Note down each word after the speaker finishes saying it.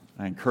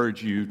I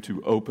encourage you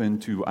to open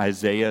to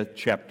Isaiah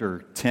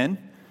chapter 10.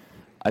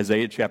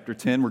 Isaiah chapter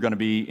 10, we're going to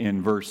be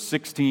in verse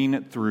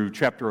 16 through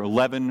chapter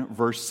 11,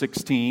 verse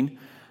 16.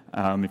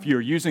 If you're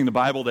using the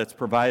Bible that's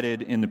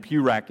provided in the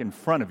pew rack in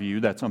front of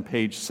you, that's on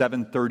page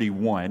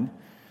 731.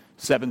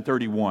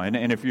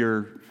 And if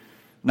you're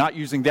not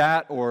using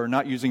that or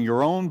not using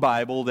your own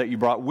Bible that you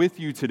brought with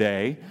you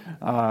today,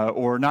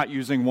 or not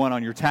using one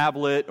on your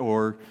tablet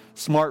or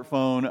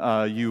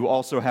smartphone, you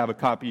also have a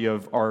copy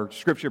of our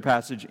scripture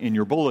passage in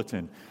your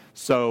bulletin.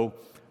 So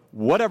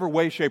whatever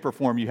way, shape, or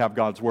form you have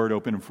God's Word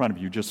open in front of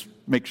you, just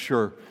make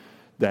sure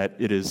that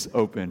it is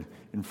open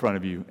in front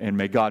of you. And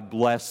may God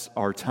bless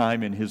our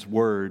time in His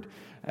Word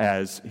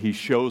as He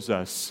shows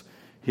us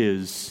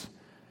His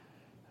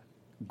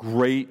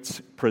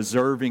great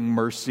preserving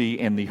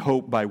mercy and the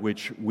hope by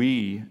which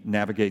we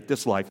navigate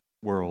this life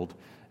world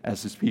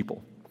as His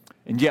people.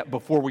 And yet,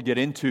 before we get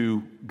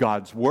into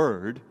God's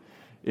Word,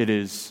 it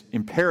is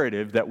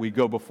imperative that we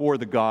go before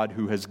the God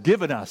who has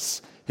given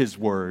us His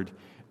Word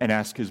and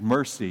ask His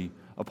mercy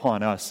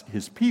upon us,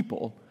 His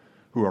people,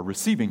 who are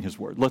receiving His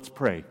Word. Let's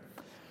pray.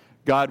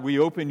 God, we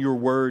open Your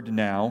Word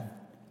now,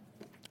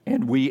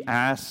 and we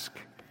ask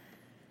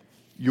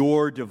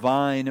Your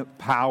divine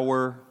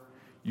power,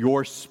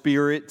 Your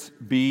Spirit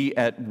be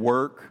at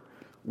work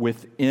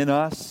within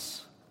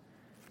us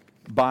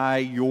by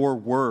Your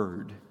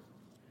Word.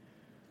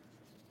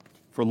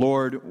 For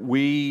Lord,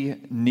 we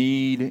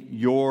need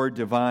Your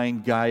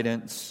divine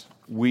guidance.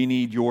 We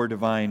need Your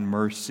divine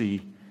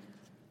mercy.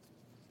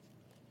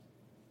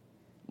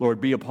 Lord,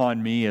 be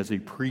upon me as a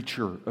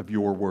preacher of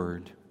Your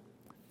Word.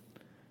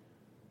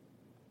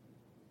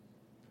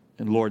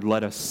 And Lord,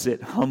 let us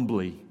sit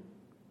humbly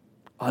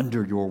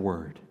under Your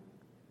Word.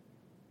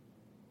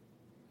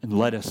 And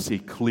let us see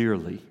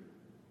clearly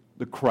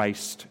the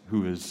Christ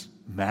who is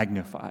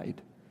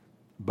magnified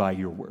by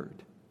Your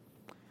Word.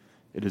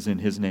 It is in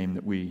His name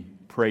that we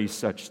pray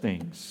such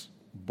things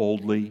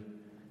boldly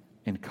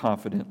and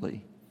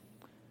confidently.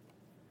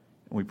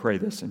 And we pray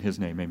this in His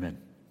name, amen.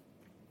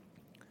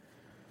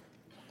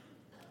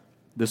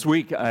 This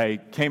week I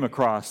came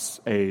across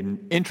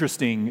an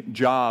interesting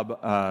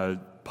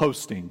job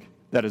posting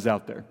that is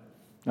out there.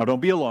 Now don't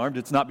be alarmed,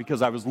 it's not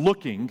because I was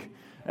looking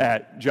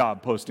at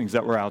job postings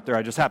that were out there.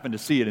 I just happened to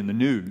see it in the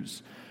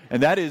news.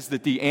 And that is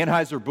that the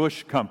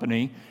Anheuser-Busch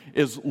company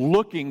is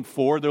looking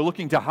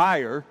to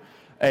hire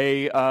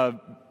a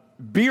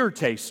beer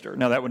taster.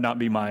 Now, that would not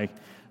be my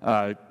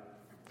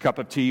cup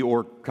of tea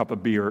or cup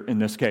of beer in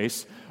this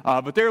case.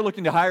 But they're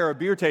looking to hire a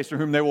beer taster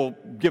whom they will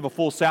give a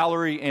full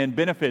salary and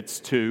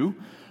benefits to.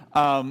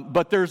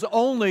 But there's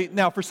only,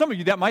 now for some of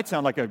you that might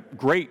sound like a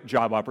great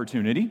job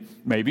opportunity.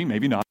 Maybe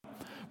not.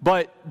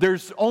 But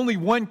there's only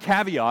one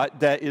caveat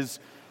that is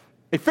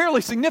a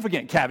fairly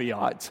significant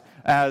caveat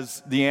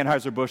as the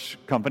Anheuser-Busch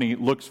company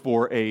looks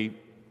for a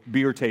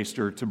beer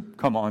taster to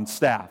come on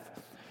staff.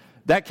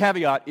 That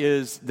caveat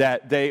is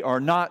that they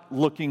are not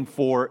looking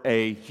for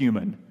a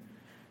human.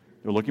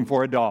 They're looking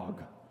for a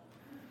dog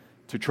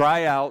to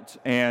try out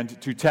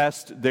and to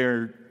test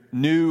their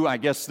new, I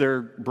guess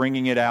they're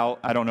bringing it out,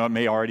 I don't know, it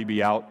may already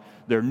be out,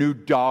 their new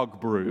dog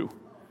brew.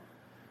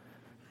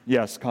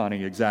 Yes,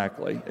 Connie,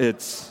 exactly.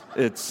 It's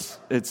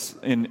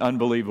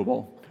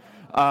unbelievable.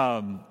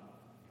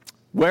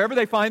 Wherever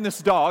they find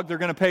this dog, they're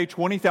going to pay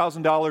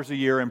 $20,000 a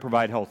year and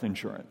provide health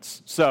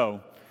insurance. So,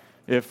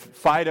 if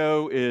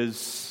Fido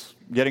is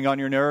getting on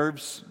your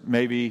nerves,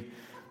 maybe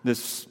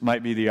this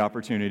might be the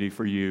opportunity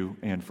for you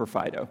and for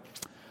Fido.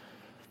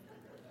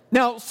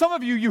 Now, some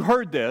of you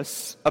heard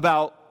this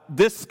about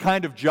this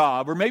kind of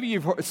job, or maybe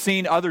you've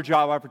seen other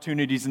job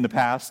opportunities in the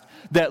past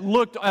that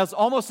looked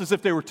almost as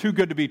if they were too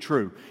good to be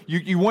true.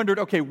 You wondered,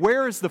 okay,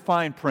 where is the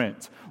fine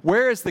print?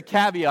 Where is the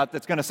caveat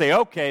that's going to say,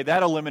 okay,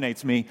 that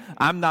eliminates me.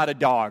 I'm not a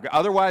dog.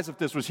 Otherwise, if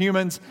this was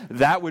humans,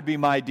 that would be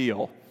my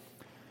deal.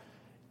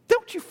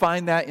 Don't you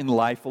find that in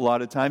life a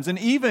lot of times? And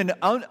even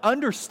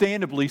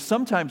understandably,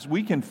 sometimes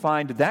we can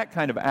find that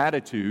kind of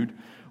attitude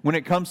when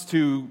it comes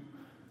to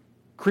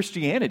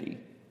Christianity,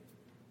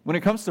 when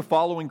it comes to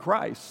following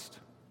Christ.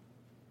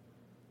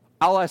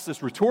 I'll ask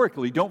this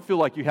rhetorically. Don't feel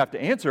like you have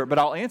to answer it, but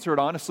I'll answer it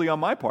honestly on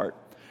my part.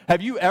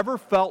 Have you ever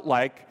felt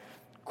like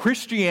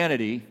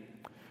Christianity,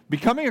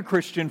 becoming a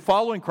Christian,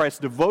 following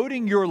Christ,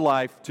 devoting your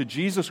life to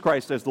Jesus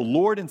Christ as the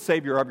Lord and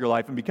Savior of your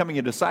life, and becoming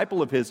a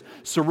disciple of His,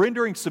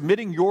 surrendering,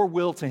 submitting your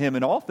will to Him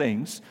in all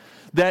things,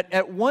 that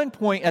at one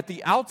point at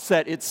the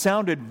outset it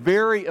sounded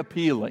very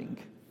appealing,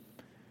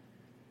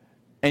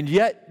 and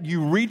yet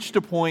you reached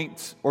a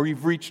point, or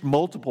you've reached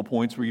multiple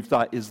points where you've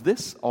thought, is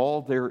this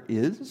all there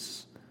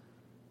is?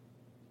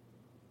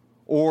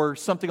 Or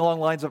something along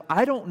the lines of,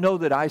 I don't know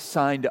that I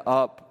signed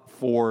up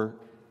for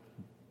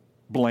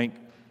blank,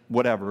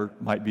 whatever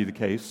might be the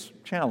case,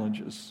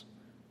 challenges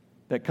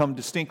that come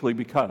distinctly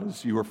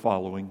because you are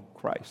following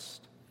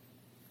Christ.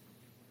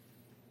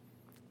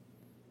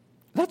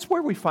 That's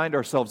where we find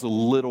ourselves a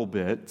little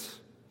bit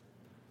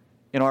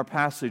in our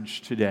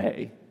passage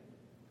today.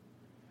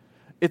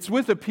 It's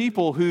with a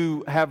people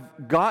who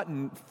have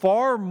gotten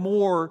far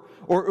more,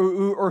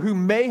 or who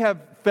may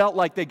have felt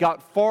like they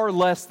got far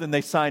less than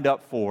they signed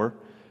up for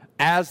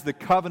as the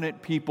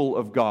covenant people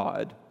of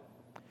God.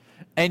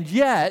 And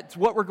yet,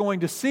 what we're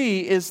going to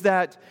see is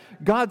that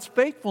God's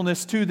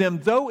faithfulness to them,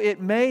 though it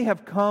may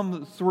have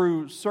come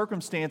through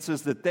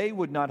circumstances that they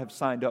would not have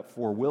signed up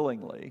for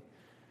willingly,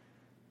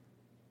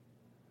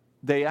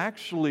 they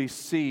actually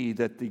see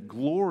that the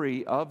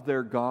glory of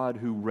their God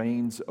who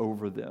reigns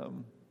over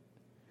them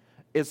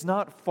is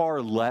not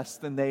far less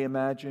than they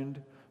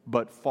imagined,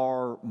 but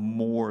far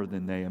more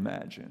than they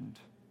imagined.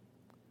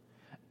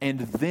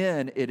 And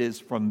then it is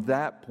from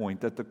that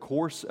point that the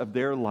course of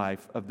their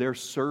life, of their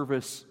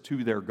service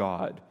to their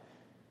God,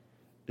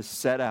 is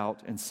set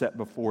out and set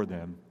before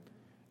them,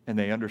 and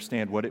they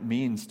understand what it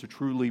means to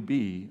truly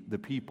be the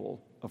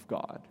people of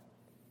God.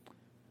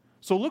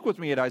 So look with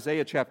me at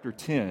Isaiah chapter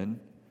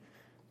 10,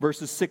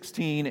 verses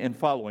 16 and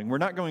following. We're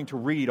not going to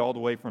read all the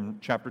way from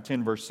chapter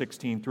 10, verse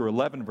 16 through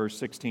 11, verse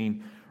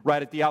 16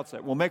 right at the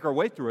outset. We'll make our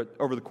way through it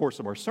over the course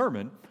of our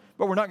sermon,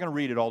 but we're not going to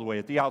read it all the way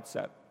at the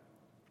outset.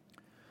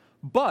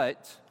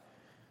 But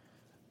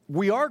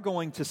we are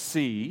going to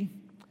see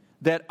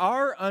that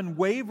our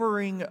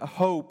unwavering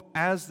hope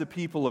as the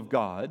people of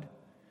God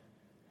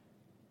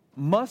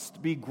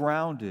must be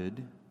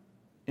grounded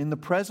in the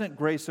present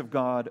grace of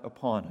God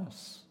upon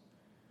us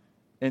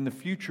and the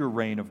future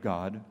reign of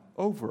God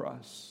over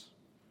us.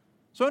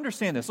 So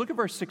understand this. Look at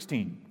verse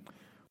 16.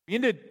 We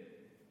ended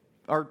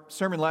our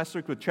sermon last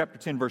week with chapter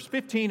 10, verse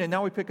 15, and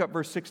now we pick up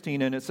verse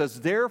 16, and it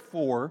says,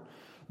 "Therefore,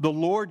 the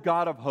Lord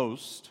God of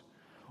hosts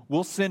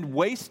will send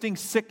wasting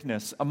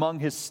sickness among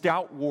his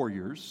stout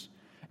warriors,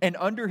 and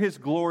under his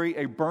glory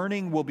a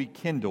burning will be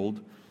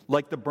kindled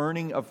like the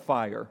burning of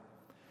fire.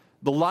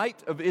 The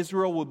light of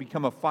Israel will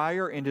become a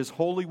fire, and his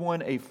Holy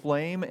One a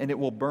flame, and it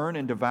will burn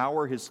and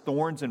devour his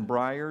thorns and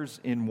briars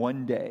in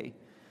one day.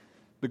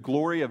 The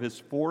glory of his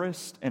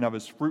forest and of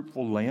his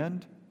fruitful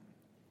land,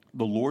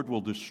 the Lord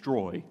will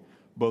destroy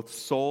both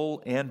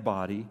soul and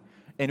body,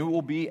 and it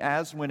will be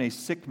as when a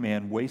sick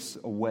man wastes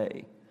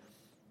away.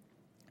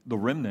 The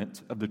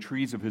remnant of the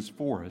trees of his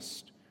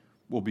forest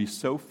will be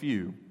so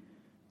few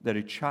that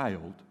a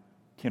child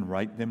can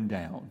write them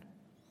down."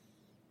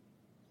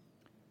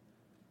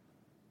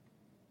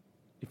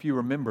 If you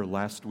remember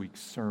last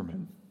week's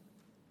sermon,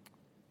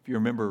 if you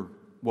remember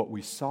what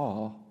we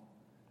saw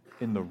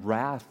in the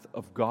wrath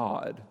of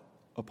God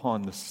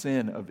upon the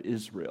sin of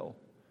Israel,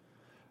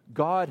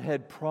 God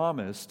had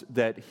promised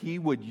that he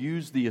would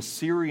use the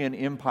Assyrian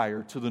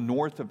Empire to the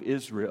north of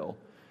Israel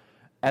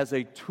as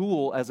a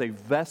tool, as a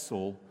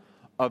vessel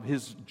of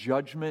his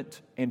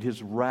judgment and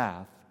his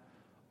wrath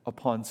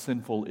upon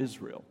sinful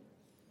Israel.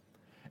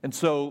 And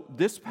so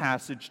this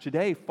passage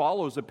today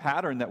follows a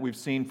pattern that we've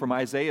seen from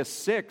Isaiah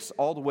 6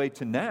 all the way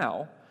to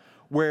now,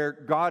 where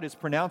God is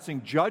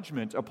pronouncing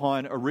judgment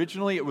upon,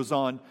 originally it was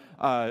on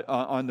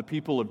the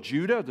people of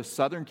Judah, the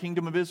southern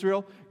kingdom of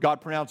Israel. God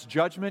pronounced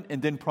judgment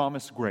and then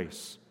promised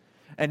grace.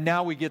 And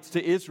now he gets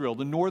to Israel,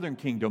 the northern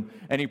kingdom,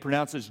 and he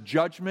pronounces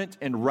judgment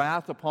and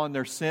wrath upon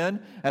their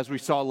sin, as we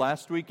saw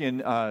last week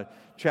in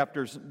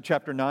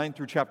chapter 9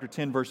 through chapter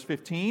 10, verse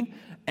 15.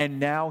 And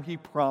now he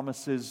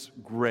promises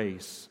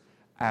grace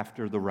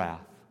after the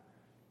wrath.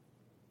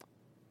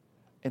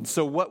 And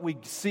so what we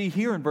see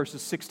here in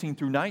verses 16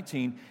 through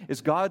 19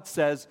 is God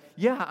says,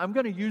 yeah, I'm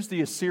going to use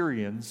the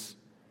Assyrians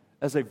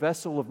as a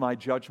vessel of my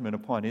judgment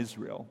upon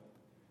Israel.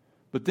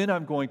 But then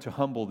I'm going to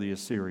humble the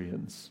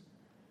Assyrians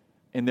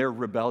in their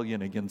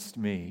rebellion against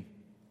me,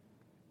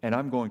 and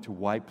I'm going to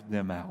wipe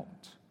them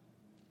out.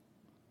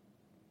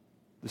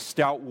 The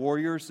stout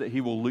warriors that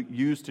he will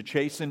use to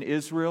chasten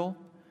Israel,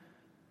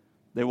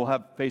 they will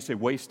face a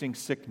wasting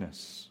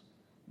sickness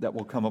that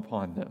will come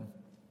upon them.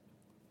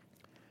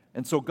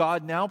 And so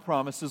God now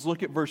promises,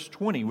 look at verse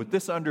 20, with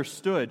this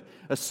understood,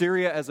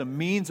 Assyria as a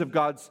means of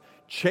God's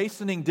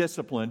chastening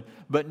discipline,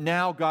 but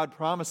now God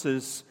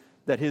promises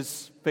that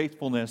his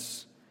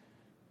faithfulness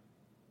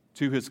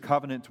to his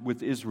covenant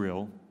with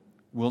Israel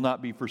will not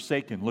be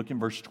forsaken. Look in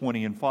verse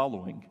 20 and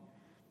following.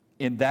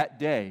 "In that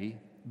day,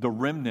 the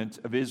remnant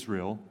of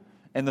Israel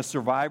and the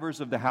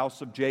survivors of the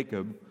house of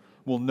Jacob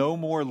will no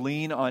more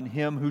lean on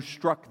him who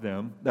struck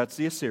them," that's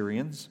the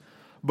Assyrians,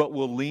 "but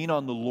will lean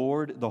on the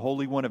Lord, the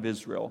Holy One of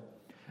Israel.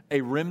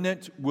 A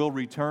remnant will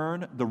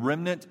return, the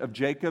remnant of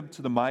Jacob,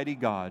 to the mighty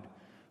God.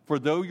 For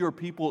though your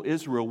people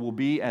Israel will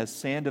be as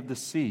sand of the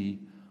sea,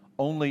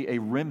 only a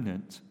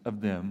remnant of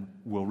them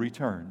will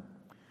return.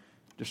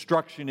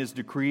 Destruction is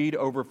decreed,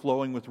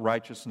 overflowing with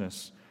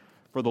righteousness.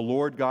 For the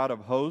Lord God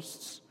of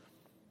hosts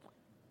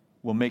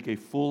will make a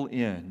full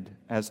end,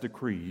 as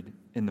decreed,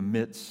 in the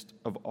midst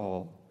of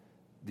all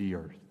the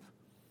earth."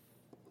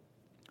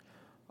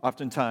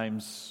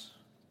 Oftentimes,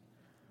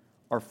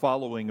 our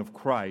following of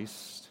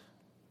Christ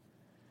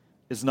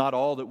is not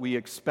all that we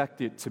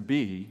expect it to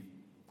be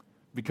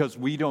because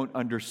we don't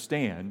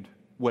understand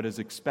what is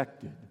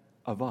expected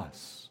of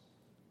us.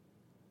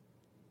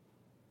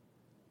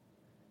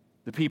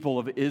 The people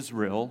of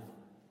Israel,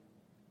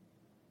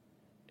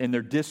 in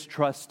their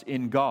distrust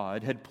in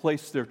God, had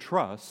placed their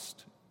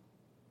trust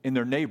in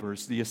their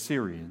neighbors, the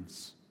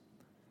Assyrians.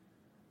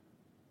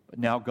 But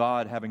now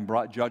God, having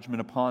brought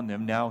judgment upon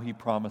them, now he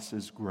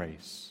promises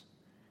grace.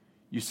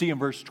 You see in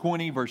verse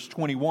 20, verse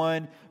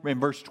 21,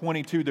 and verse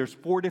 22, there's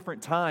 4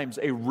 different times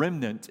a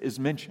remnant is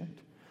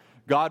mentioned.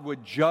 God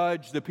would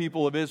judge the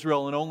people of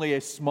Israel, and only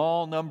a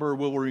small number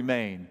will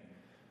remain.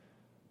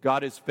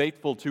 God is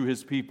faithful to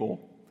his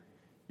people,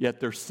 yet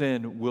their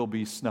sin will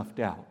be snuffed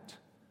out.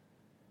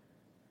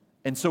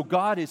 And so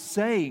God is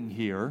saying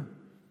here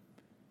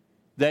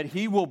that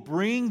he will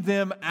bring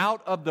them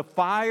out of the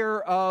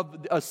fire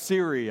of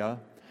Assyria,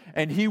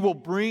 and he will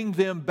bring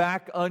them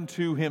back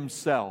unto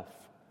himself,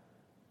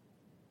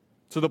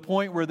 to the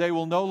point where they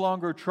will no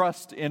longer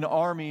trust in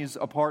armies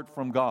apart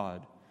from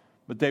God,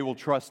 but they will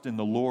trust in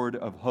the Lord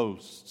of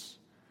hosts,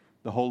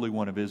 the Holy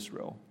One of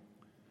Israel.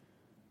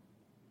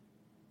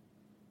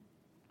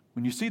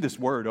 When you see this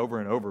word over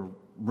and over,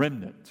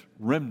 remnant,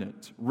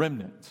 remnant,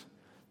 remnant,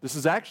 this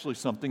is actually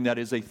something that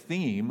is a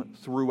theme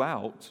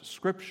throughout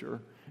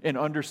Scripture in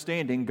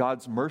understanding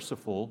God's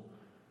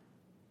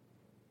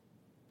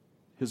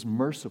His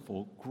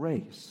merciful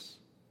grace.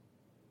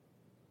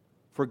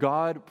 For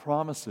God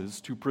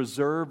promises to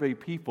preserve a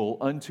people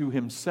unto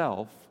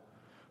himself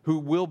who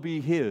will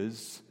be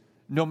his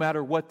no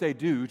matter what they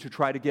do to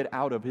try to get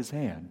out of his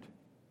hand.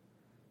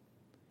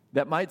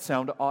 That might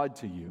sound odd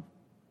to you,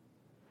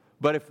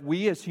 but if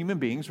we as human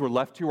beings were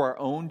left to our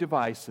own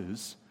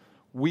devices,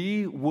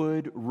 we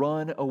would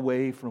run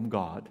away from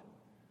God.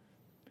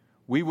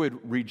 We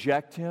would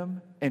reject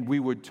him and we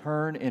would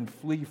turn and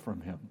flee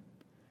from him.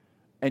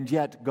 And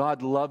yet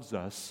God loves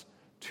us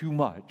too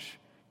much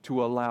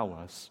to allow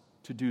us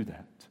to do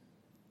that.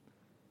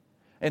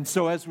 And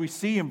so as we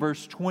see in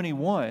verse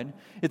 21,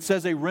 it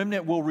says a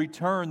remnant will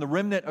return, the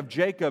remnant of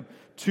Jacob,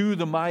 to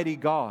the mighty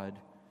God.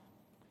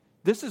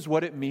 This is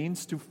what it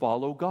means to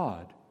follow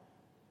God.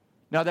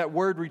 Now that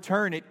word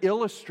return, it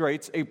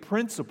illustrates a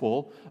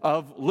principle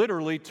of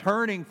literally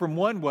turning from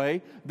one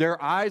way,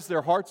 their eyes,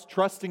 their hearts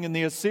trusting in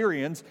the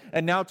Assyrians,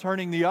 and now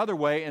turning the other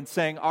way and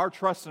saying our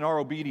trust and our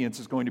obedience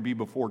is going to be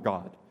before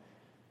God.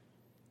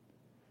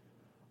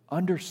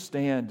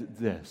 Understand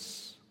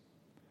this.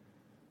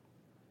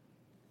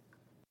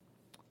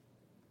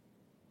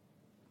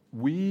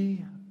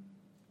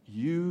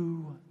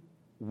 You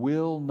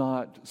will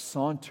not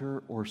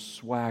saunter or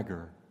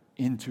swagger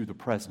into the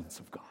presence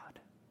of God.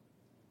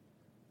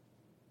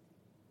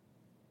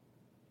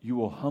 You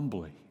will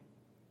humbly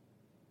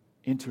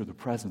enter the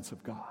presence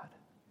of God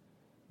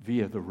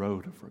via the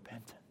road of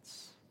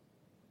repentance.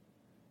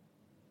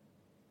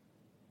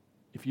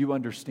 If you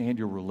understand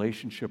your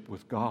relationship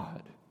with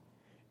God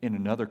in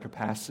another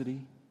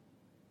capacity,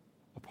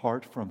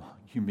 apart from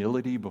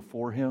humility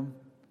before him,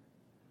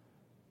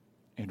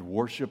 and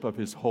worship of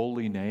his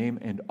holy name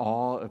and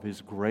awe of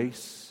his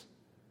grace,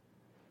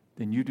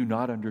 then you do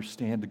not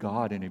understand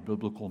God in a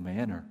biblical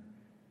manner.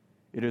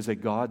 It is a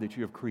God that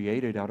you have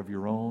created out of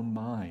your own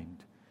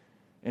mind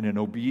and an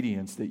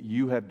obedience that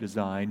you have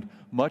designed,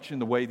 much in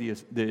the way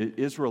the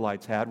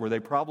Israelites had, where they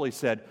probably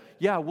said,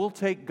 yeah, we'll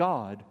take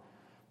God,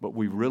 but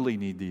we really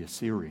need the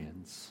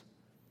Assyrians.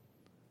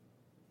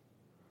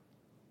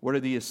 What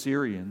are the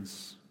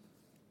Assyrians,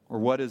 or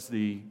what is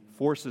the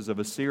forces of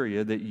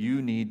Assyria that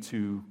you need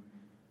to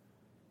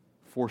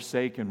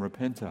forsake and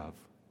repent of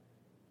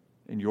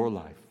in your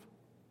life?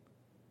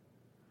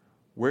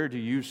 Where do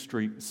you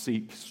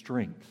seek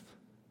strength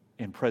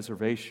and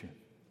preservation?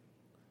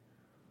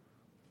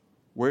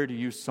 Where do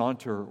you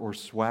saunter or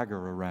swagger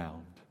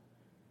around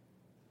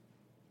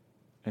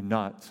and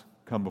not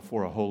come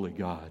before a holy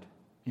God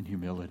in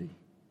humility?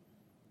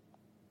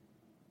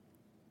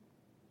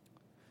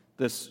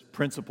 This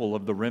principle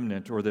of the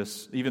remnant, or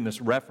even this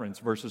reference,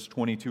 verses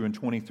 22 and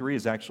 23,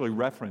 is actually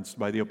referenced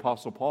by the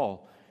Apostle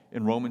Paul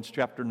in Romans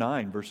chapter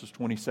 9, verses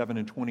 27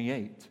 and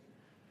 28.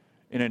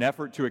 In an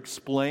effort to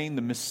explain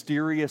the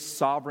mysterious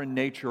sovereign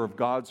nature of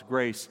God's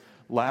grace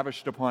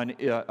lavished upon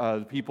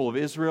the people of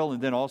Israel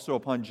and then also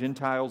upon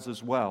Gentiles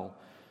as well,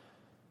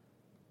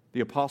 the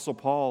Apostle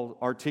Paul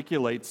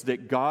articulates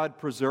that God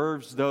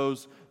preserves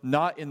those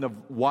not in the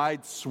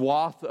wide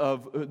swath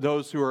of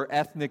those who are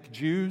ethnic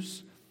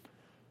Jews,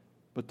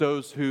 but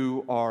those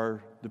who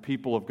are the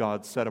people of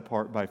God set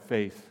apart by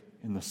faith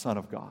in the Son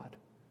of God.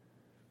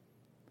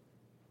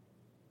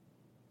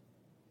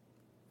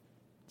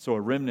 So a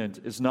remnant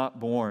is not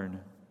born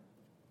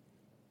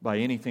by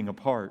anything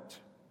apart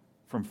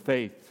from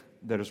faith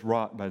that is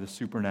wrought by the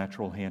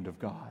supernatural hand of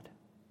God.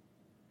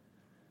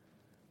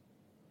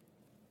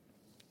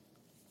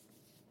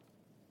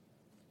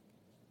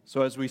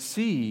 So as we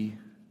see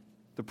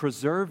the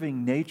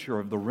preserving nature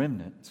of the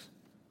remnant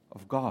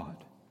of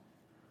God,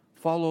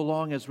 follow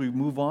along as we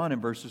move on in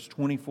verses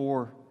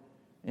 24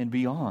 and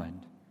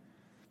beyond.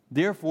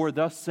 Therefore,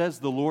 thus says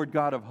the Lord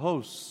God of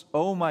hosts,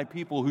 O my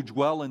people who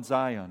dwell in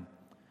Zion,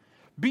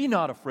 be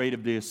not afraid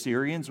of the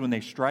Assyrians when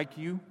they strike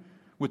you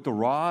with the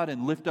rod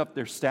and lift up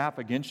their staff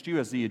against you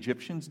as the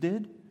Egyptians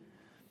did.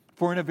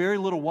 For in a very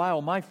little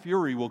while my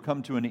fury will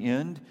come to an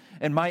end,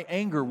 and my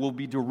anger will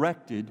be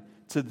directed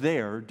to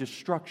their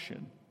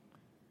destruction.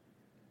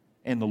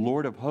 And the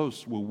Lord of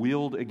hosts will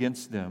wield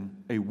against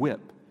them a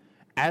whip,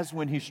 as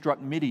when he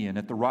struck Midian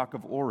at the rock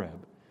of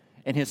Oreb.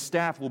 And his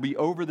staff will be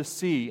over the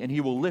sea, and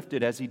he will lift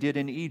it as he did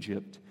in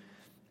Egypt.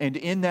 And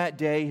in that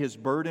day his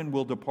burden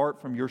will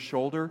depart from your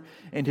shoulder,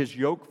 and his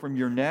yoke from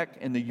your neck,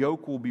 and the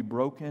yoke will be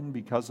broken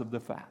because of the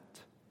fat.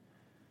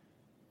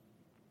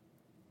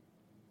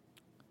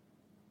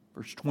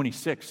 Verse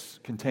 26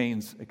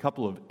 contains a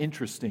couple of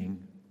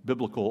interesting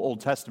biblical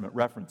Old Testament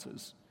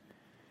references.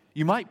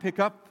 You might pick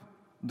up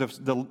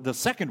the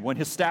second one,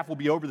 his staff will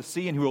be over the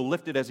sea and he will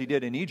lift it as he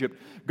did in Egypt.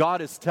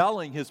 God is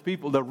telling his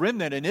people, the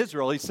remnant in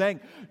Israel, he's saying,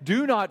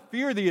 do not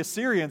fear the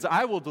Assyrians,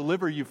 I will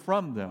deliver you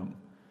from them.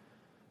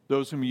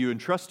 Those whom you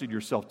entrusted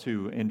yourself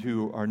to and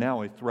who are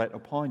now a threat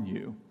upon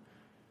you.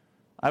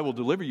 I will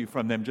deliver you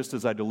from them just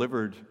as I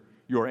delivered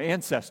your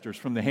ancestors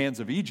from the hands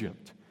of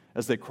Egypt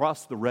as they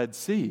crossed the Red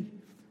Sea.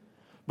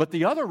 But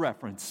the other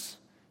reference,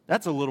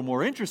 that's a little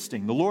more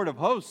interesting. The Lord of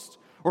hosts,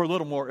 or a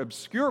little more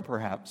obscure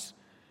perhaps,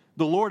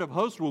 the Lord of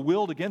hosts will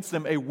wield against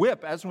them a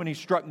whip as when he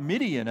struck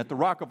Midian at the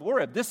rock of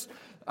Oreb. This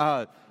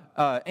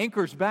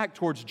anchors back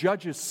towards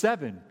Judges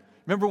 7.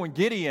 Remember when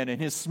Gideon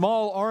and his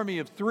small army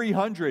of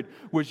 300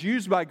 was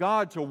used by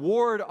God to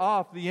ward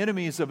off the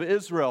enemies of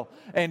Israel.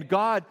 And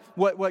God,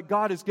 what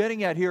God is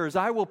getting at here is,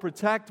 I will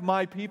protect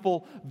my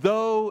people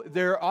though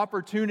their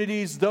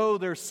opportunities, though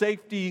their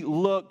safety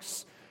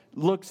looks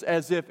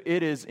as if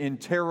it is in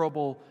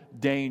terrible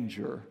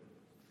danger.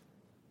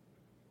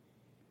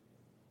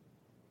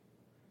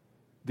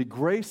 The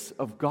grace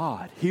of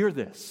God, hear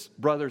this,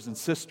 brothers and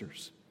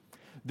sisters.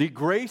 The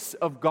grace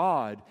of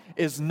God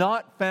is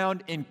not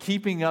found in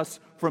keeping us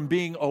from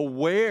being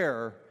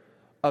aware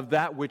of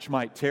that which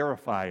might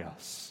terrify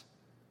us.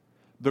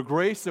 The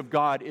grace of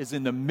God is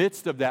in the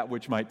midst of that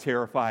which might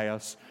terrify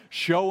us,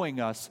 showing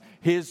us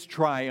His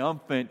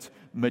triumphant,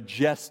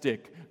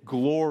 majestic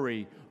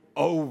glory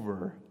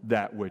over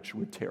that which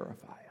would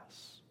terrify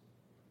us.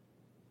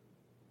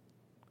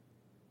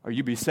 Are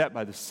you beset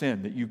by the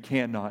sin that you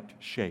cannot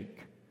shake?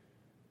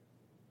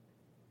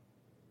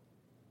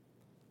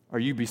 Are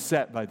you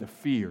beset by the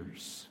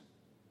fears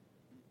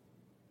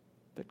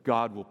that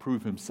God will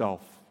prove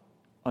Himself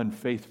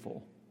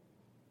unfaithful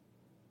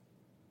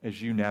as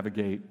you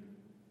navigate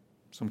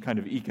some kind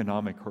of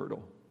economic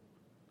hurdle,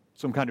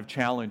 some kind of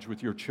challenge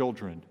with your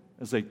children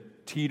as they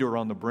teeter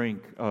on the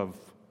brink of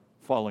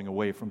falling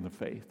away from the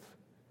faith?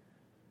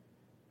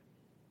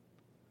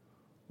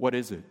 What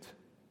is it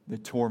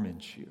that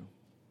torments you?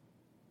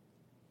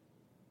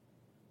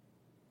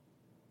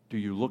 Do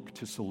you look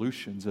to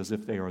solutions as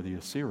if they are the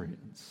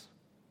Assyrians?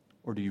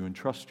 Or do you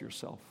entrust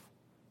yourself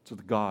to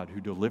the God who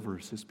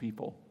delivers His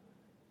people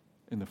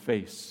in the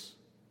face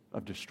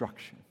of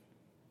destruction?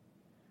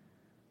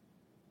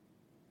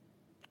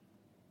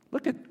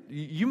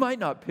 You might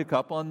not pick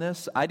up on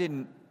this.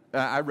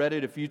 I read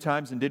it a few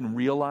times and didn't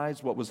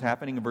realize what was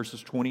happening in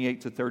verses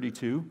 28 to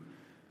 32.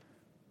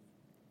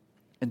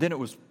 And then it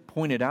was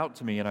pointed out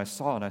to me and I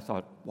saw and I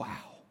thought, wow.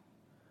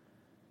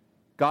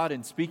 God,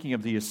 in speaking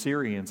of the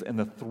Assyrians and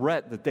the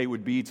threat that they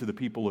would be to the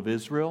people of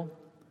Israel,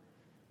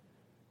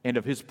 and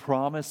of His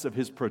promise of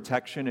His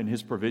protection and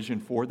His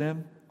provision for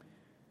them,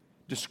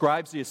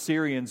 describes the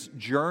Assyrians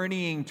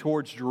journeying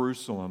towards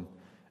Jerusalem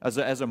as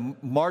a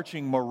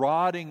marching,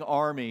 marauding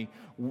army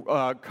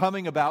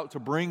coming about to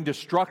bring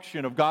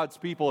destruction of God's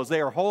people as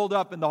they are holed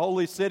up in the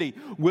holy city.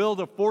 Will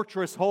the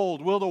fortress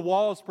hold? Will the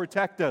walls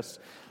protect us?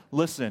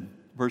 Listen,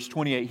 verse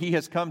 28, He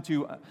has come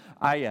to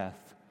Aiath.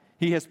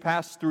 He has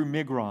passed through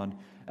Migron.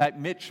 At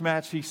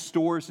Michmash he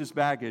stores his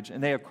baggage,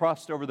 and they have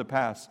crossed over the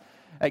pass.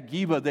 At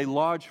Geba they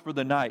lodge for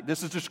the night.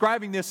 This is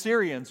describing the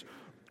Assyrians.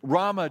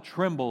 Ramah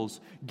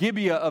trembles.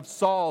 Gibeah of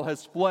Saul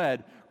has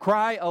fled.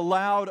 Cry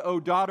aloud, O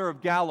daughter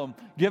of Gallim.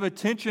 Give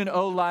attention,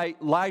 O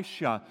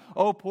Lisha.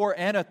 O poor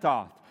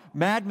Anathoth.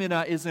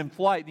 Madmenah is in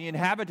flight. The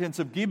inhabitants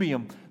of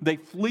Gibeon, they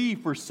flee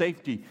for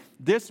safety.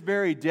 This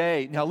very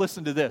day, now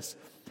listen to this.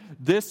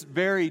 This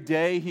very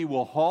day he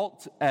will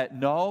halt at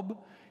Nob.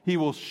 He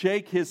will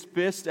shake his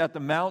fist at the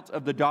mount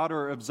of the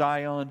daughter of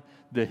Zion,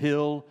 the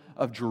hill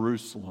of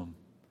Jerusalem.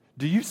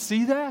 Do you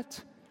see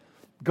that?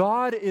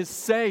 God is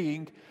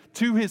saying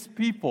to His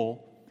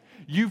people,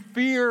 you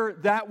fear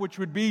that which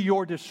would be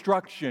your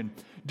destruction.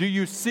 Do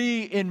you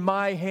see in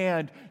my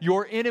hand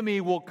your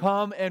enemy will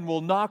come and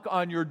will knock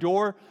on your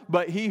door,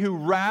 but he who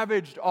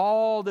ravaged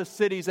all the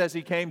cities as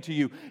he came to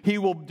you, he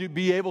will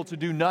be able to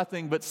do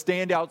nothing but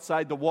stand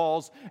outside the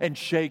walls and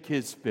shake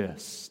his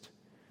fist.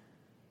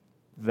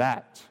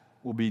 That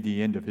will be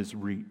the end of his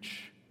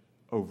reach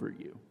over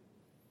you.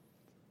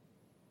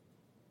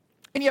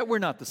 And yet we're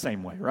not the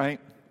same way, right?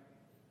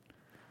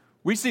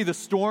 We see the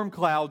storm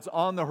clouds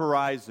on the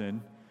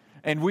horizon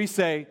and we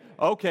say,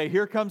 okay,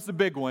 here comes the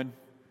big one.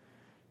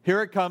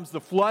 Here it comes.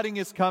 The flooding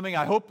is coming.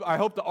 I hope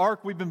the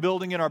ark we've been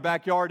building in our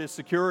backyard is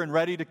secure and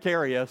ready to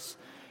carry us.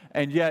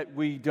 And yet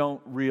we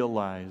don't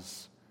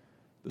realize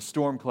the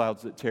storm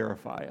clouds that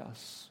terrify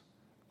us.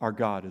 Our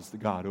God is the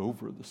God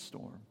over the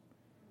storm,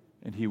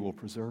 and He will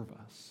preserve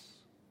us.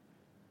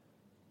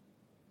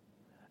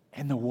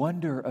 And the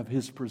wonder of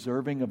His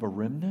preserving of a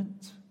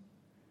remnant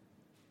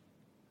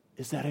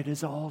is that it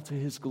is all to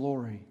His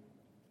glory.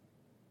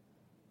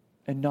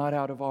 and not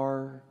out of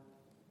our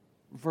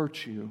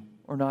virtue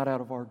or not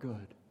out of our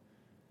good.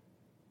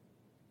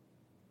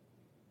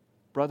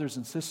 Brothers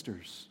and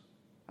sisters,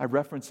 I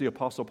referenced the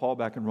Apostle Paul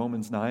back in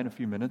Romans 9 a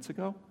few minutes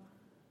ago.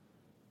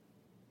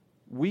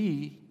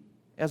 We,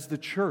 as the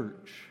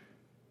church,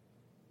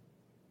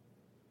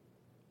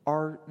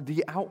 are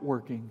the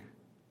outworking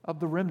of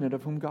the remnant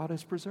of whom God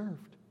has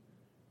preserved.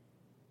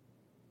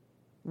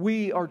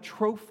 We are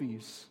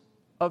trophies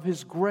of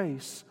His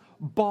grace,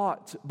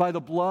 bought by the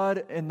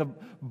blood and the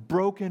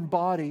broken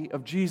body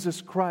of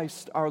Jesus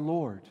Christ our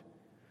Lord.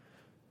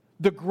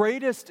 The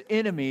greatest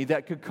enemy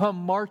that could come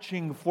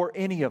marching for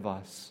any of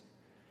us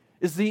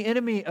is the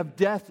enemy of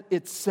death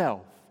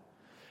itself.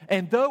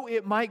 And though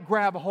it might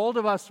grab hold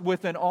of us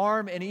with an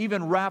arm and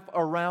even wrap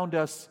around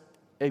us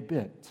a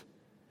bit,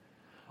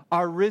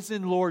 our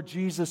risen Lord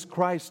Jesus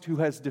Christ, who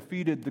has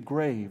defeated the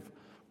grave,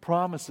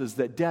 promises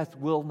that death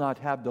will not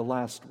have the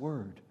last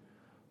word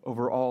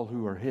over all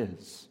who are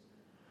His.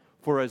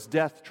 For as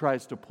death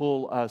tries to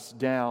pull us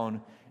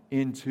down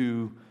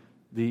into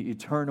the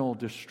eternal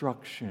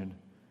destruction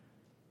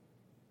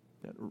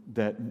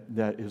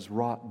that is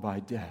wrought by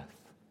death,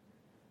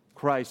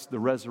 Christ, the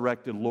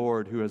resurrected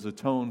Lord who has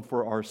atoned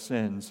for our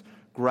sins,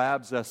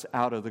 grabs us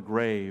out of the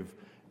grave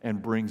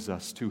and brings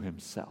us to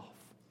Himself.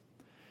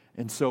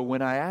 And so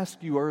when I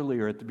asked you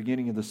earlier at the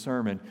beginning of the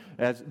sermon,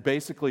 as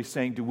basically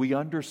saying, do we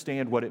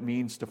understand what it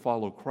means to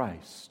follow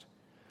Christ?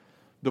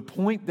 The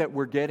point that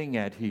we're getting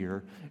at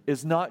here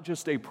is not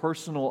just a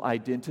personal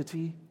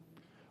identity,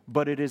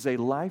 but it is a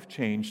life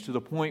change to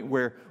the point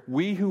where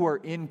we who are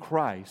in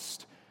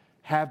Christ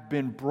have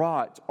been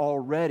brought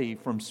already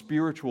from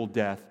spiritual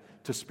death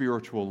to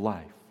spiritual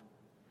life.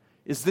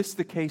 Is this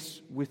the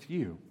case with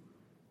you?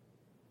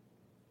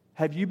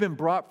 Have you been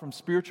brought from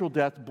spiritual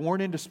death,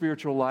 born into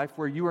spiritual life,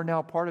 where you are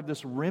now part of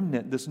this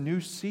remnant, this new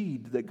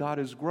seed that God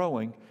is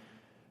growing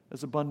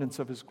as abundance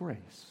of His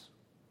grace?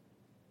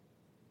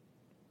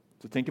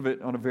 To think of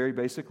it on a very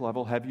basic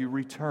level, have you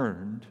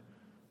returned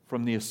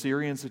from the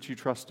Assyrians that you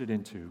trusted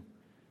in,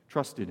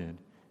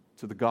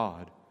 to the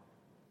God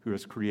who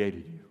has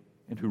created you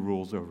and who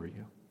rules over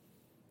you?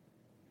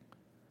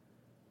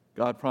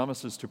 God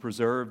promises to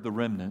preserve the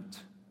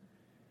remnant,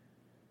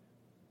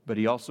 but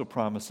He also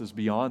promises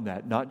beyond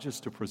that, not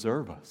just to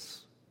preserve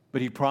us,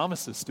 but He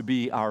promises to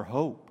be our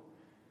hope.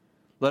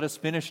 Let us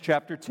finish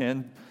chapter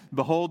 10.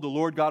 Behold, the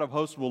Lord God of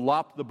hosts will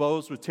lop the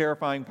boughs with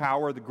terrifying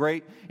power. The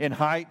great in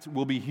height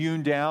will be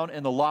hewn down,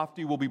 and the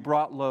lofty will be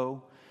brought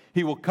low.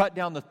 He will cut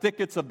down the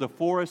thickets of the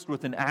forest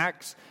with an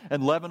axe,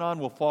 and Lebanon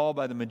will fall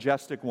by the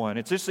majestic one.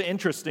 It's just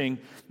interesting.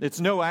 It's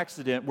no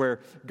accident where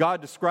God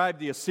described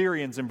the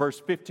Assyrians in verse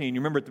 15. You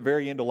remember at the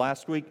very end of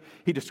last week,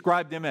 He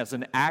described them as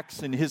an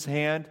axe in His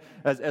hand,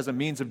 as a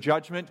means of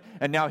judgment.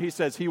 And now He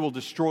says He will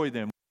destroy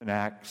them with an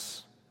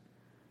axe.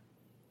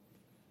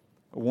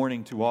 A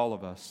warning to all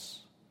of us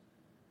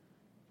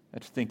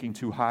at thinking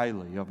too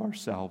highly of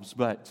ourselves.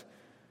 But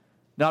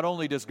not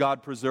only does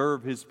God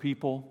preserve His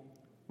people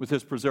with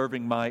His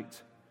preserving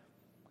might,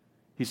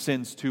 He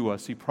sends to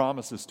us, He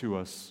promises to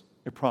us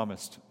a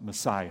promised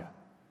Messiah.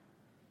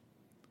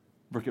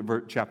 Look at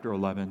chapter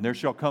 11. There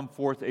shall come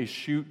forth a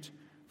shoot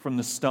from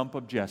the stump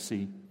of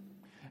Jesse,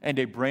 and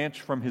a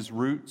branch from his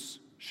roots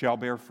shall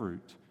bear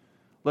fruit.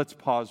 Let's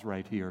pause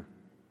right here.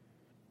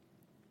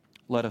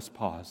 Let us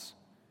pause.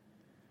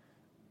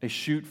 A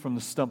shoot from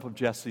the stump of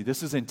Jesse.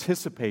 This is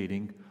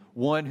anticipating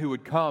one who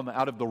would come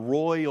out of the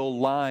royal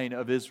line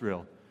of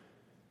Israel.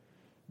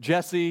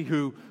 Jesse,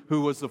 who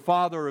was the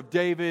father of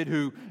David,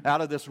 who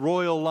out of this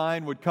royal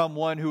line would come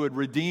one who would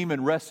redeem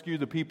and rescue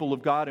the people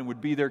of God and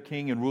would be their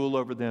king and rule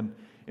over them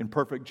in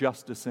perfect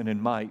justice and in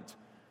might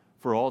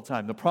for all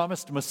time. The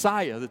promised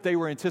Messiah that they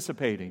were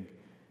anticipating.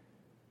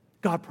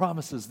 God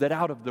promises that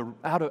out of the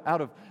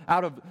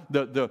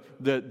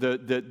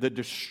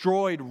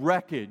destroyed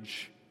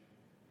wreckage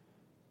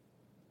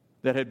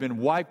that had been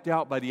wiped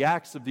out by the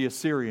axe of the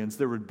Assyrians,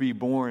 there would be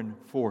born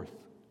forth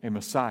a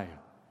Messiah,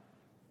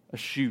 a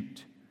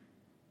shoot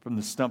from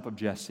the stump of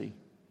Jesse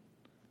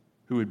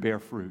who would bear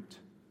fruit.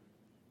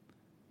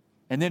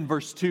 And then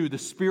verse 2, the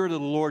Spirit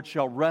of the Lord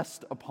shall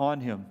rest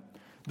upon him,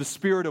 the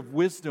Spirit of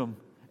wisdom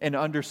and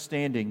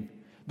understanding,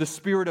 the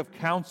Spirit of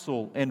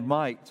counsel and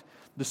might,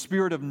 the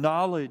Spirit of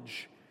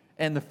knowledge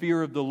and the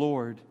fear of the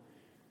Lord.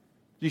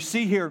 You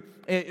see here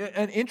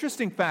an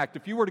interesting fact.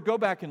 If you were to go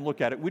back and look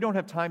at it, we don't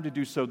have time to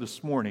do so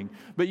this morning,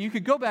 but you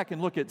could go back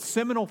and look at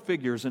seminal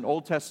figures in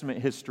Old Testament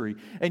history,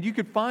 and you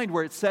could find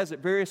where it says at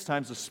various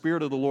times, the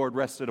Spirit of the Lord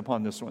rested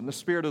upon this one, the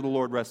Spirit of the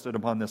Lord rested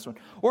upon this one.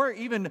 Or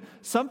even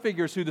some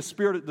figures who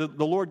the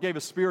Lord gave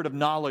a spirit of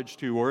knowledge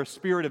to, or a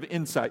spirit of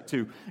insight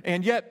to.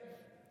 And yet,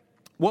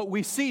 what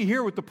we see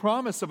here with the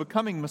promise of a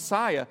coming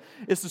Messiah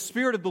is the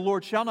Spirit of the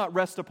Lord shall not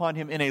rest upon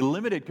him in a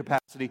limited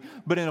capacity,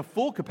 but in a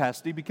full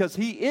capacity, because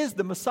he is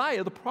the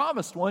Messiah, the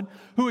promised one,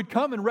 who would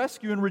come and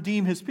rescue and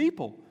redeem his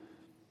people.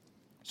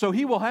 So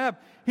he will have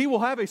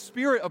a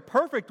spirit of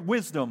perfect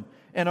wisdom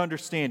and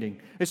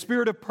understanding, a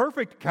spirit of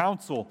perfect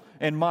counsel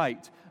and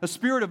might, a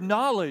spirit of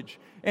knowledge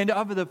and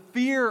of the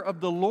fear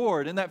of the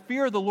Lord. And that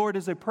fear of the Lord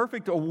is a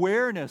perfect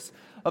awareness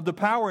of the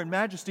power and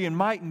majesty and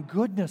might and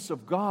goodness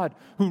of God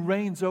who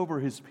reigns over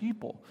His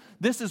people.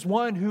 This is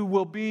one who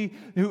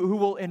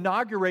will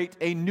inaugurate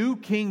a new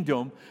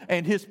kingdom,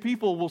 and His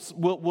people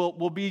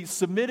will be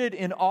submitted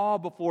in awe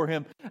before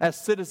Him as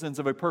citizens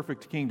of a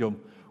perfect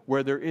kingdom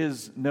where there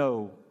is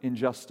no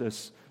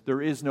injustice,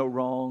 there is no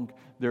wrong,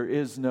 there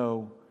is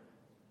no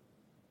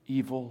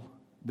evil,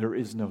 there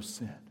is no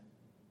sin.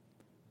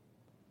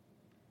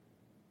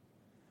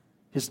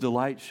 His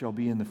delight shall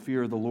be in the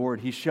fear of the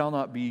Lord. He shall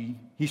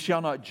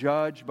not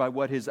judge by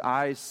what his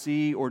eyes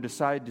see, or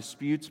decide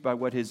disputes by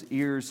what his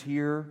ears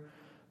hear,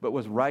 but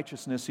with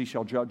righteousness he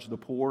shall judge the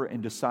poor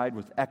and decide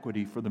with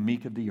equity for the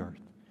meek of the earth.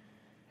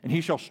 And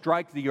he shall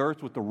strike the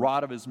earth with the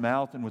rod of his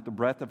mouth, and with the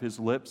breath of his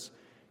lips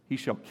he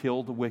shall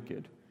kill the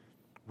wicked.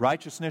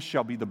 Righteousness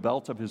shall be the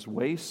belt of his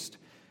waist,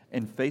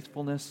 and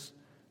faithfulness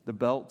the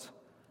belt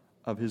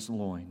of his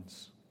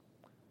loins.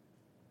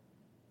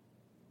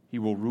 He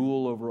will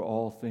rule over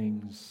all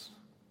things,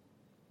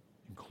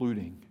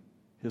 including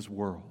His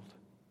world.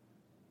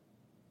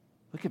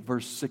 Look at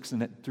verse 6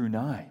 through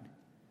 9.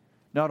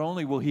 Not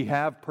only will He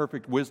have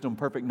perfect wisdom,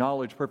 perfect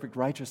knowledge, perfect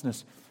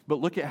righteousness,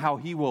 but look at how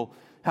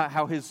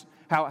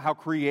how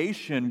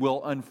creation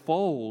will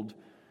unfold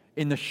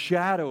in the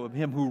shadow of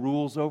Him who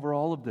rules over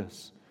all of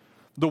this.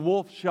 The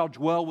wolf shall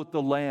dwell with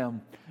the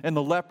lamb, and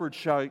the leopard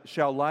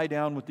shall lie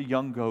down with the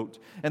young goat,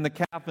 and the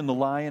calf and the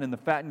lion and the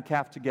fattened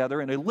calf together,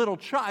 and a little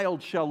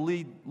child shall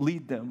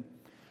lead them.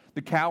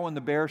 The cow and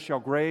the bear shall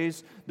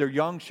graze, their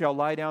young shall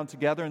lie down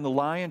together, and the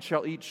lion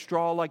shall eat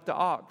straw like the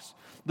ox.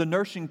 The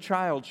nursing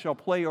child shall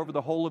play over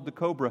the hole of the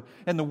cobra,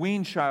 and the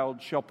weaned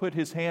child shall put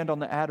his hand on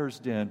the adder's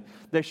den.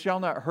 They shall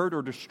not hurt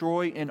or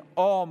destroy in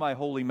all my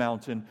holy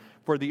mountain,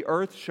 for the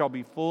earth shall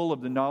be full of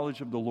the knowledge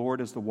of the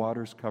Lord as the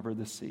waters cover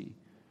the sea.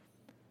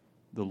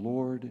 The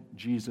Lord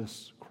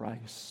Jesus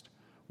Christ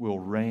will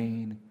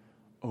reign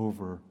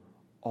over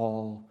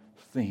all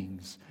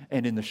things.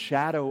 And in the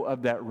shadow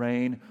of that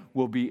reign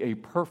will be a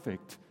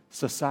perfect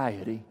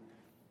society.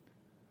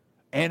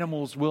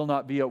 Animals will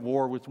not be at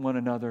war with one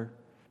another.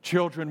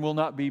 Children will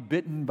not be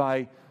bitten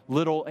by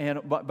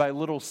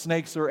little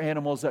snakes or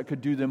animals that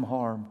could do them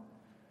harm.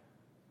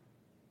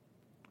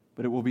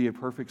 But it will be a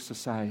perfect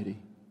society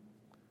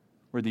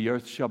where the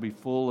earth shall be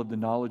full of the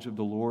knowledge of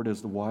the Lord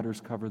as the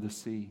waters cover the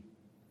sea.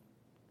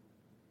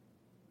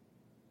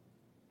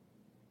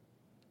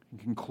 And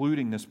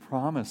concluding this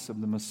promise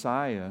of the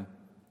Messiah,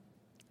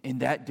 in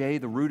that day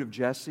the root of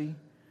Jesse,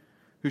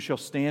 who shall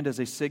stand as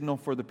a signal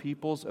for the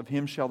peoples, of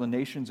him shall the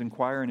nations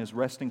inquire, and his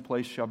resting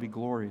place shall be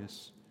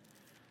glorious.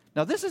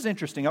 Now this is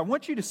interesting. I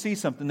want you to see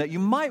something that you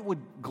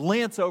would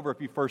glance over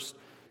if you first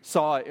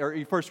saw it, or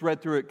you first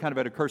read through it kind of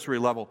at a cursory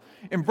level.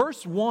 In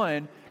verse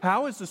 1,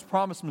 how is this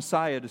promised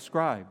Messiah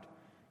described?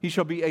 He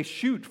shall be a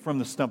shoot from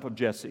the stump of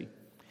Jesse.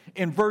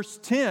 In verse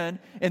 10,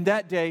 in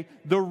that day,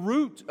 the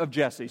root of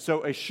Jesse.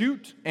 So a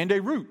shoot and a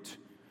root.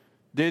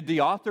 Did the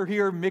author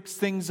here mix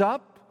things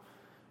up?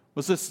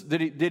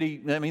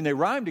 They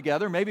rhyme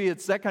together. Maybe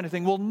it's that kind of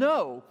thing. Well,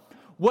 no.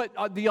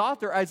 What the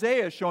author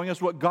Isaiah is showing us,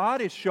 what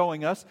God is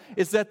showing us,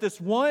 is that this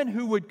one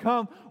who would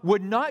come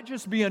would not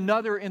just be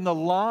another in the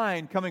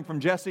line coming from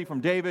Jesse,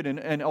 from David,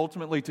 and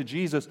ultimately to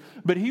Jesus,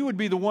 but he would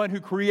be the one who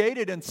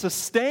created and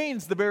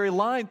sustains the very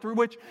line through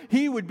which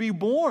he would be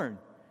born.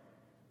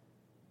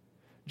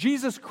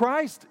 Jesus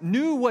Christ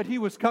knew what he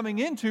was coming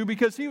into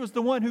because he was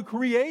the one who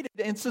created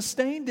and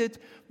sustained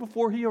it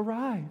before he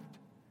arrived.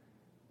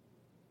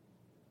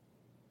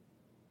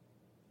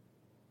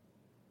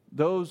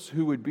 Those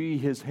who would be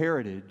his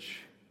heritage,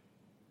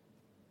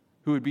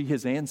 who would be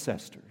his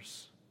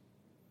ancestors,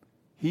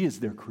 he is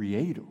their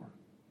creator.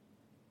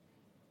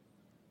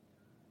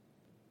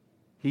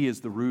 He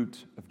is the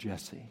root of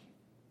Jesse.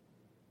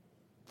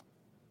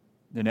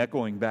 Then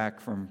echoing back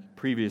from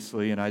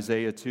previously in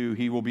Isaiah 2,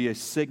 he will be a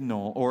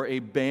signal or a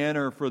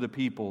banner for the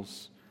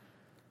peoples.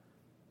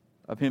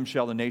 Of him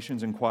shall the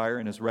nations inquire,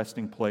 and his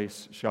resting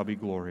place shall be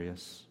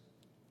glorious.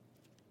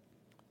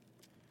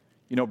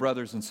 You know,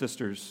 brothers and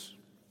sisters,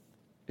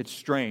 it's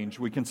strange.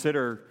 We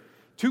consider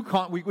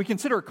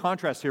a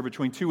contrast here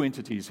between two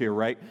entities here,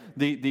 right?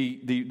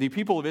 The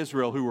people of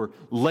Israel who were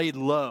laid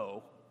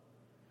low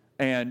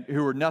and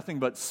who were nothing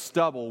but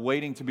stubble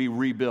waiting to be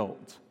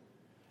rebuilt.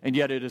 And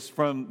yet it is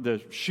from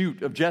the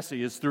shoot of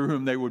Jesse is through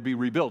whom they would be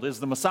rebuilt. It is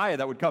the Messiah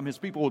that would come. His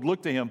people would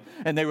look to him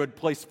and they would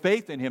place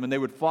faith in him and they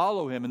would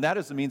follow him. And that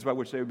is the means by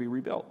which they would be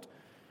rebuilt.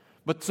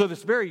 But so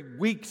this very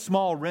weak,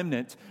 small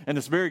remnant and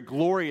this very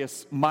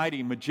glorious,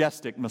 mighty,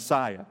 majestic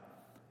Messiah.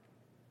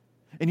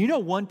 And you know,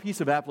 one piece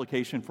of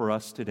application for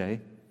us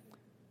today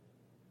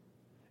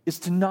is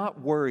to not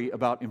worry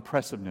about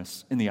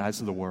impressiveness in the eyes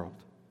of the world.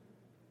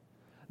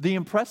 The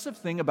impressive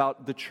thing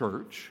about the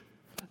church,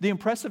 the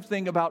impressive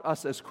thing about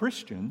us as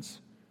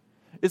Christians,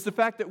 is the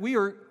fact that we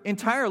are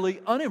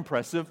entirely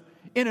unimpressive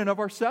in and of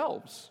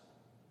ourselves.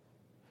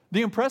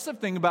 The impressive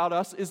thing about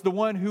us is the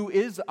one who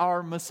is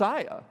our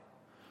Messiah,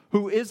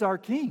 who is our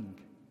King.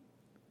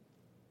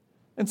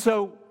 And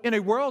so, in a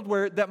world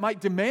where that might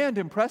demand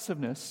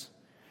impressiveness,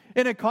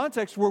 in a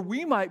context where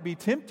we might be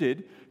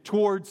tempted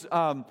towards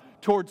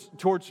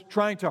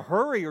trying to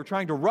hurry or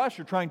trying to rush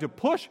or trying to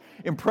push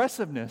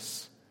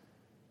impressiveness,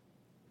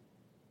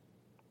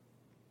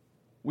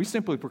 we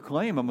simply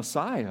proclaim a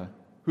Messiah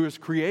who is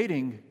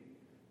creating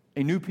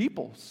a new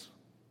peoples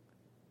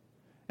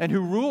and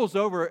who rules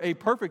over a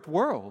perfect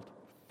world.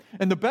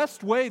 And the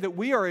best way that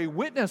we are a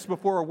witness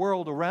before a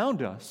world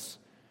around us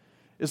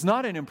is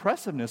not in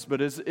impressiveness,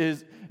 but is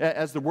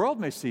as the world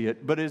may see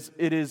it, but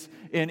it is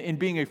in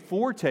being a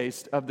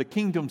foretaste of the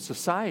kingdom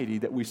society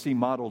that we see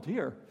modeled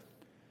here.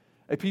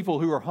 A people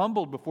who are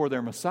humbled before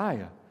their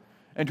Messiah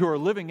and who are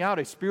living out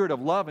a spirit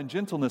of love and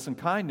gentleness and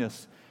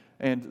kindness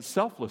and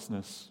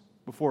selflessness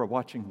before a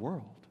watching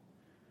world.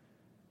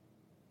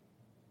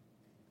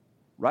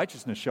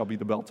 Righteousness shall be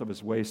the belt of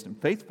his waist, and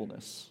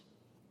faithfulness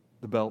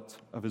the belt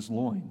of his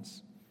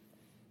loins.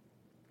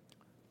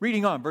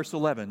 Reading on, verse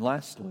 11,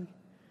 lastly.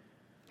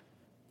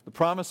 The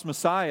promised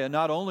Messiah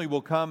not only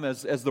will come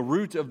as the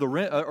root of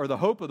the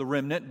hope of the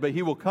remnant, but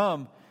he will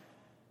come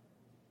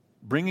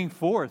bringing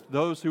forth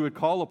those who would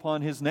call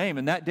upon his name.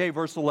 And that day,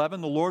 verse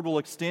 11, the Lord will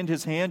extend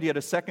his hand yet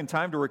a second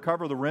time to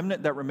recover the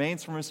remnant that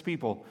remains from his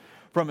people.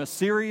 From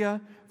Assyria,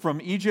 from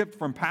Egypt,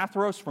 from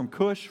Pathros, from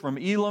Cush, from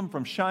Elam,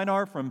 from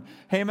Shinar, from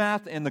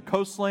Hamath and the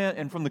coastland,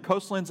 and from the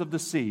coastlands of the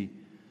sea.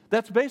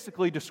 That's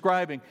basically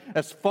describing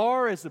as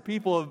far as the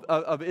people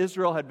of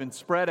Israel had been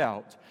spread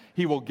out,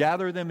 he will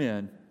gather them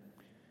in.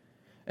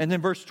 And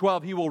then verse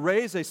 12, he will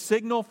raise a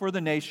signal for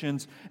the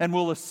nations and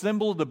will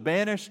assemble the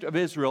banished of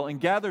Israel and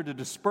gather the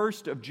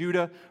dispersed of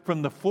Judah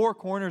from the four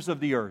corners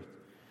of the earth.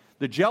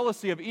 The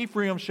jealousy of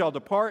Ephraim shall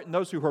depart, and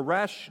those who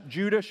harass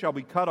Judah shall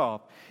be cut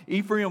off.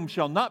 Ephraim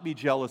shall not be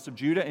jealous of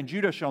Judah, and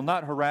Judah shall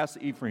not harass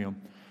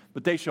Ephraim.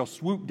 But they shall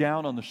swoop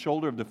down on the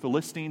shoulder of the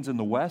Philistines in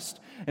the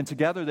west, and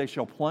together they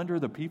shall plunder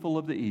the people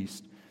of the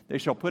east. They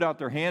shall put out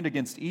their hand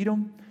against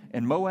Edom,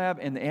 and Moab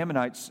and the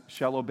Ammonites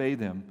shall obey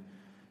them.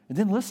 And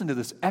then listen to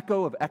this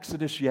echo of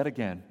Exodus yet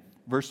again.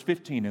 Verse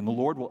 15, and the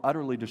Lord will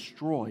utterly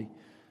destroy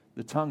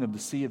the tongue of the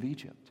sea of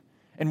Egypt,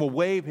 and will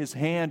wave his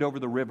hand over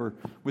the river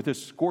with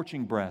his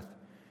scorching breath,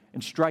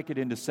 and strike it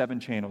into 7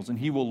 channels. And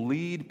he will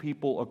lead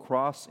people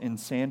across in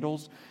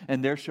sandals,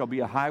 and there shall be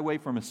a highway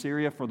from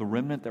Assyria for the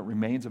remnant that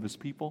remains of his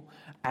people,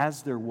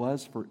 as there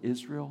was for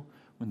Israel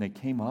when they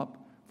came up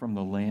from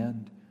the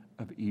land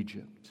of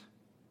Egypt.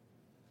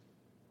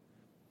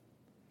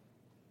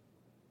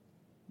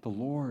 The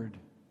Lord,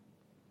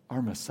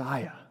 our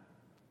Messiah,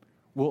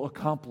 will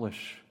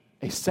accomplish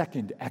a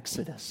second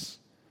Exodus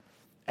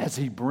as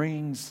he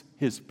brings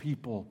his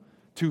people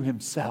to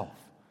himself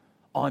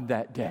on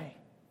that day.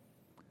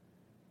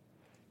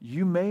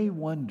 You may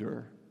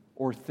wonder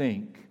or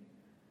think,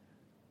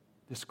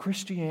 this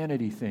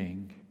Christianity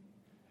thing,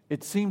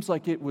 it seems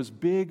like it was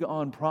big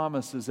on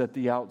promises at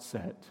the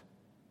outset,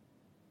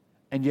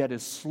 and yet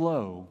is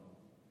slow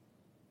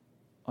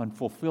on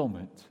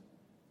fulfillment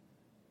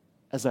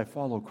as I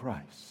follow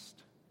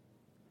Christ.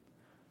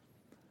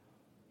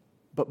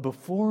 But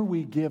before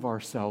we give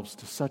ourselves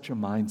to such a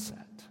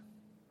mindset,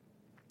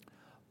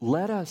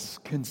 let us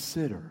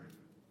consider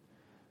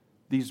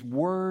these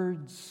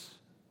words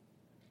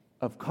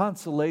of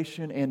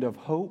consolation and of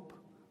hope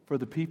for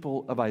the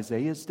people of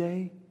Isaiah's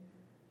day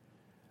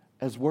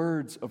as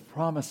words of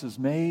promises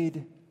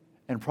made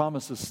and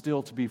promises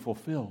still to be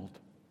fulfilled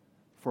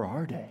for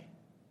our day.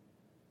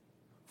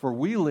 For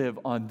we live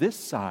on this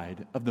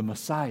side of the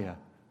Messiah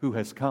who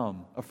has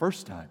come a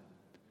first time.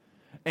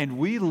 And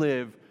we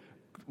live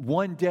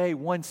one day,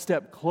 one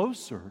step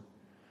closer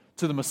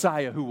to the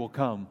Messiah who will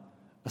come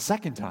a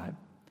second time.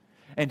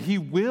 And he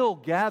will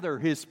gather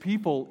his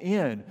people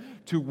in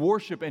to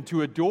worship and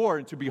to adore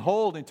and to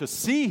behold and to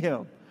see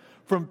him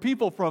from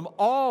people from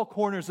all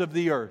corners of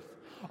the earth.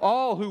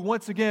 All who,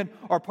 once again,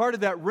 are part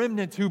of that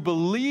remnant who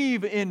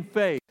believe in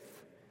faith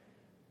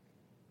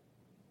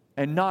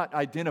and not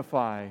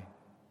identify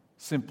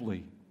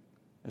simply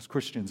as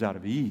Christians out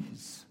of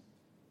ease,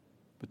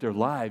 but their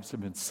lives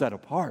have been set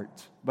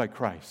apart by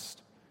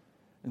Christ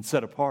and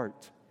set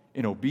apart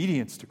in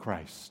obedience to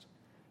Christ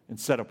and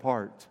set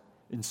apart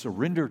in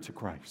surrender to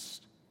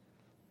Christ.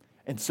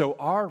 And so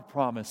our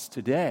promise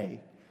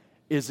today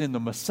is in the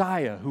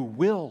Messiah who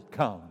will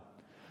come,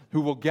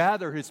 who will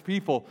gather his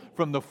people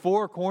from the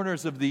four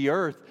corners of the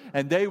earth,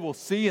 and they will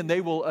see and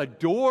they will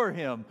adore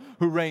him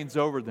who reigns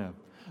over them.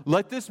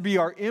 Let this be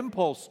our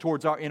impulse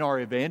in our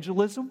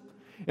evangelism,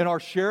 in our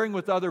sharing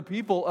with other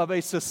people of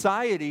a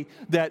society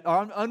that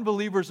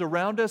unbelievers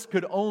around us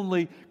could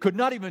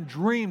not even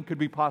dream could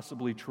be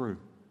possibly true,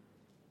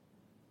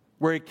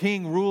 where a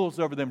king rules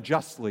over them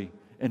justly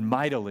and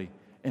mightily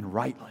and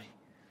rightly,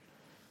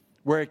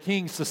 where a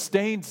king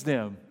sustains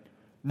them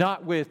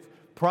not with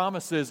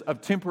promises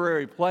of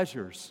temporary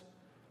pleasures,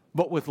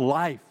 but with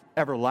life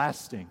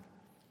everlasting,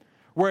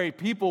 where a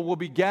people will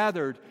be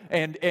gathered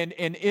and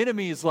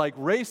enemies like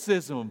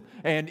racism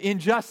and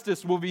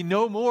injustice will be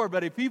no more,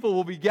 but a people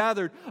will be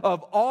gathered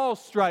of all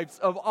stripes,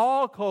 of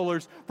all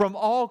colors, from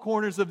all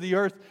corners of the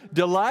earth,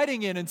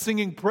 delighting in and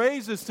singing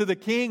praises to the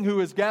King who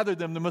has gathered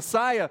them, the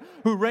Messiah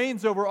who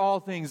reigns over all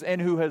things and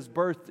who has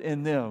birthed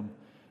in them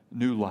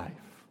new life.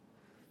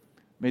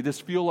 May this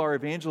fuel our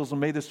evangelism.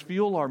 May this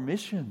fuel our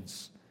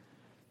missions,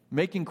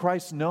 making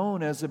Christ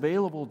known as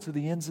available to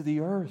the ends of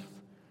the earth.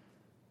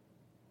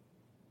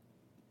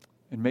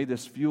 And may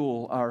this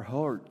fuel our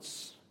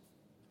hearts,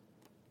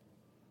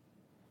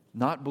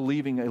 not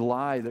believing a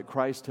lie that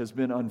Christ has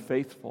been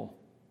unfaithful,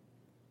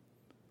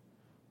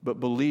 but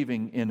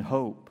believing in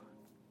hope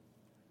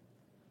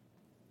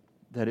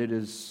that it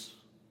is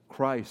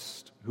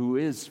Christ who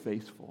is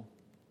faithful,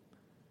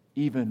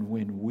 even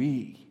when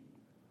we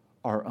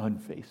are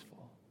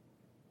unfaithful.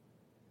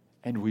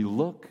 And we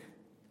look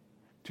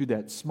to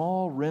that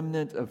small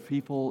remnant of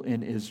people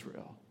in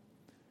Israel,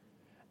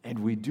 and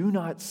we do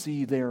not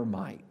see their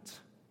might,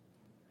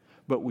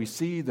 but we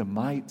see the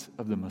might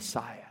of the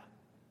Messiah,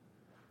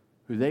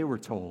 who they were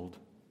told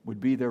would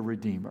be their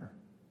Redeemer.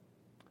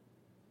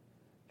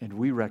 And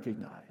we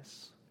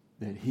recognize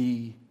that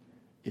He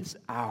is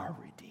our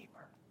Redeemer.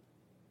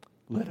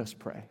 Let us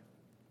pray.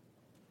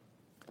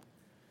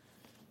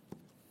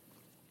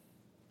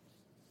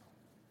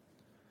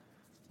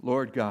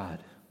 Lord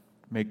God,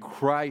 may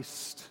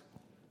Christ,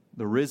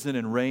 the risen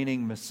and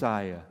reigning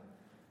Messiah,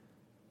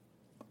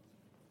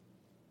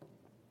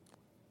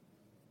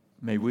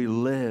 may we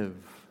live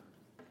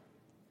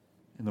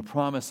in the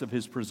promise of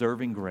His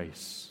preserving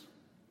grace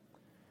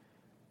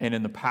and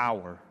in the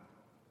power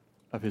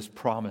of His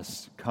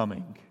promised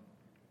coming.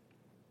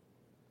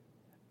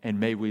 And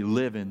may we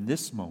live in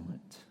this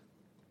moment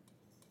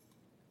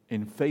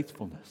in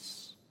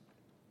faithfulness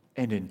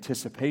and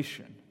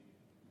anticipation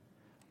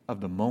of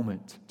the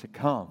moment to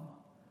come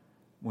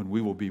when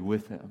we will be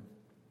with Him.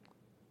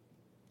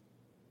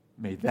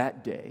 May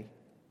that day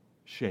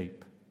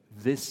shape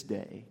this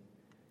day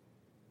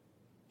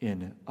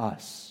in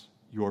us,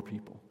 your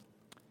people.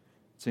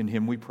 It's in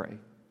Him we pray.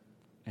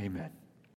 Amen.